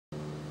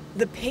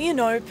The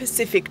P&O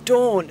Pacific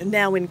Dawn,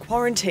 now in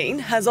quarantine,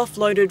 has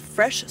offloaded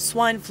fresh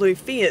swine flu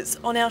fears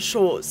on our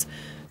shores.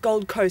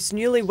 Gold Coast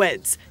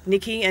newlyweds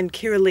Nikki and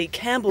Kiralee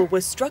Campbell were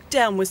struck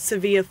down with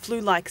severe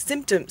flu-like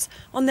symptoms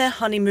on their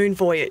honeymoon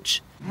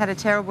voyage. Had a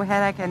terrible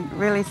headache and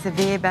really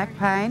severe back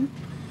pain,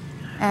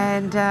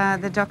 and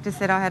the doctor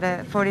said I had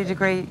a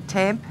 40-degree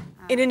temp.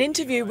 In an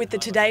interview with the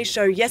Today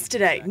Show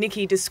yesterday,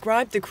 Nikki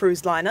described the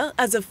cruise liner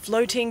as a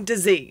floating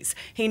disease.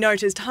 He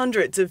noticed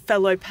hundreds of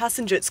fellow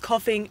passengers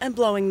coughing and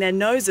blowing their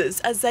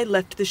noses as they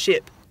left the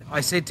ship. I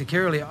said to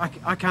Kiralee,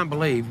 I can't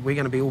believe we're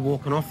going to be all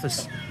walking off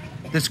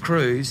this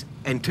cruise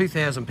and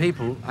 2,000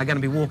 people are going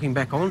to be walking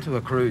back onto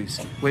a cruise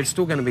where it's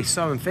still going to be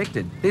so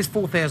infected. There's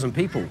 4,000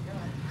 people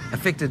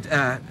affected,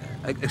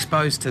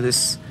 exposed to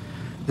this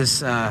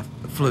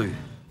flu.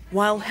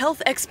 While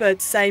health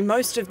experts say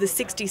most of the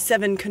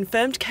 67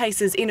 confirmed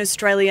cases in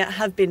Australia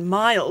have been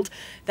mild,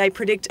 they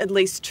predict at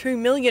least 2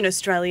 million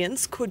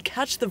Australians could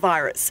catch the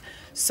virus.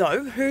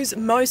 So who's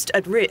most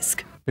at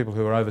risk? People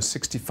who are over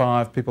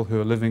 65, people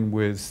who are living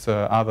with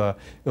other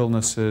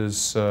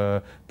illnesses,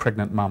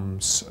 pregnant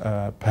mums,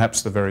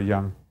 perhaps the very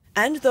young.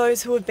 And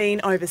those who have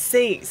been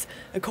overseas.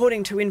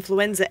 According to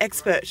influenza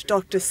expert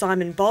Dr.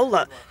 Simon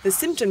Bowler, the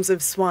symptoms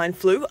of swine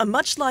flu are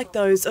much like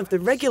those of the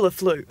regular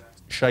flu.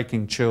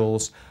 Shaking,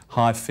 chills,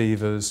 high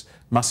fevers,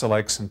 muscle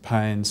aches and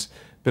pains,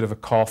 bit of a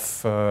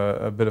cough,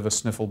 a bit of a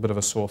sniffle, bit of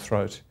a sore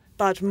throat.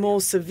 But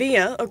more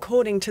severe,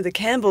 according to the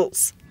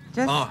Campbells.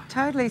 Just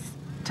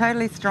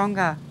totally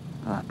stronger.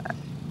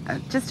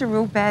 Just a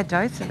real bad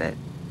dose of it.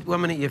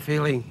 One minute you're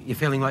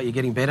feeling like you're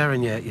getting better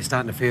and you're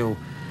starting to feel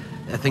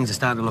things are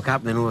starting to look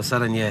up, and then all of a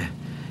sudden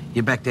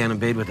you're back down in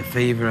bed with a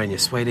fever and you're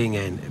sweating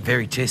and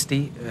very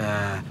chesty.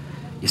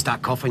 You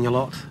start coughing a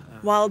lot.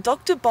 While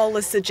Dr.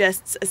 Bowler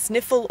suggests a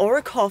sniffle or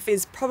a cough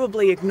is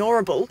probably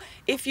ignorable,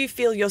 if you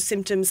feel your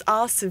symptoms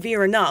are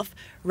severe enough,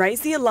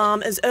 raise the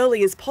alarm as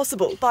early as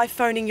possible by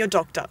phoning your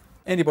doctor.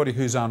 Anybody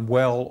who's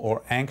unwell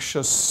or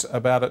anxious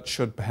about it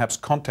should perhaps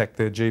contact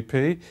their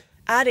GP.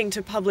 Adding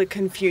to public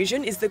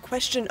confusion is the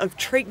question of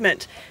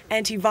treatment.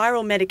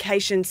 Antiviral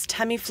medications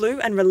Tamiflu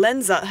and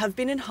Relenza have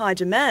been in high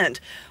demand.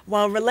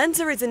 While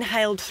Relenza is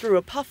inhaled through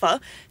a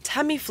puffer,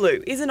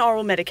 Tamiflu is an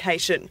oral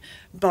medication.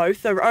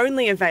 Both are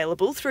only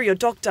available through your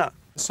doctor.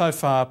 So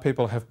far,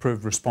 people have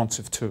proved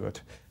responsive to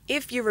it.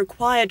 If you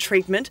require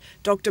treatment,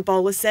 Dr.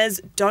 Bowler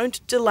says don't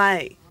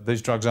delay.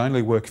 These drugs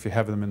only work if you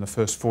have them in the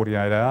first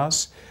 48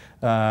 hours,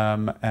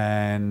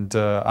 and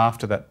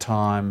after that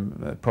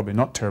time, probably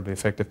not terribly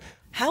effective.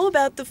 How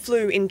about the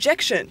flu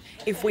injection?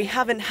 If we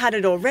haven't had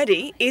it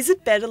already, is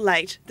it better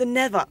late than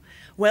never?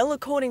 Well,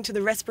 according to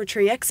the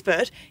respiratory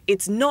expert,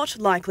 it's not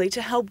likely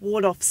to help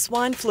ward off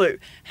swine flu.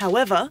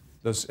 However,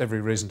 there's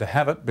every reason to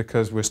have it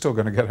because we're still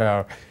going to get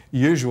our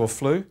usual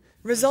flu.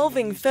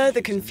 Resolving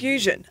further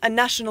confusion, a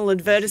national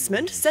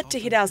advertisement set to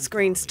hit our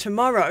screens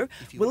tomorrow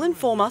will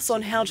inform us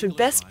on how to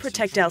best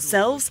protect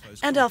ourselves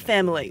and our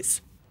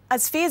families.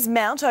 As fears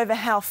mount over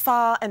how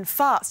far and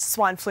fast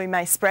swine flu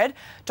may spread,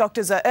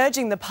 doctors are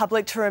urging the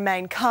public to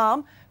remain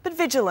calm but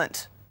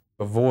vigilant.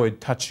 Avoid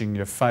touching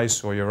your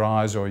face or your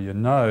eyes or your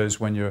nose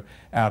when you're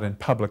out in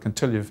public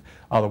until you've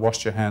either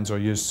washed your hands or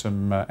used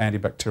some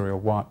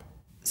antibacterial wipe.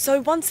 So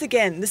once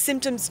again, the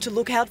symptoms to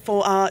look out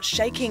for are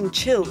shaking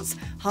chills,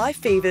 high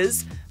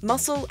fevers,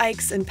 muscle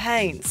aches and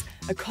pains,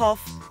 a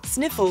cough,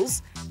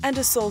 sniffles and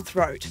a sore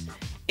throat.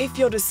 If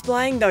you're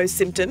displaying those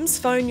symptoms,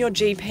 phone your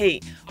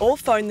GP or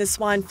phone the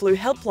swine flu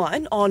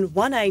helpline on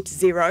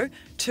 180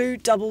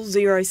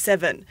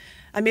 2007.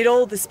 Amid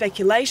all the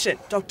speculation,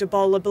 Dr.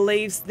 Bowler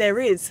believes there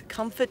is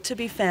comfort to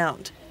be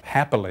found.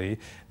 Happily,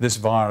 this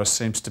virus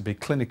seems to be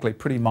clinically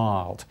pretty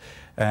mild,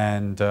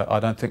 and I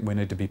don't think we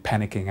need to be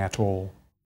panicking at all.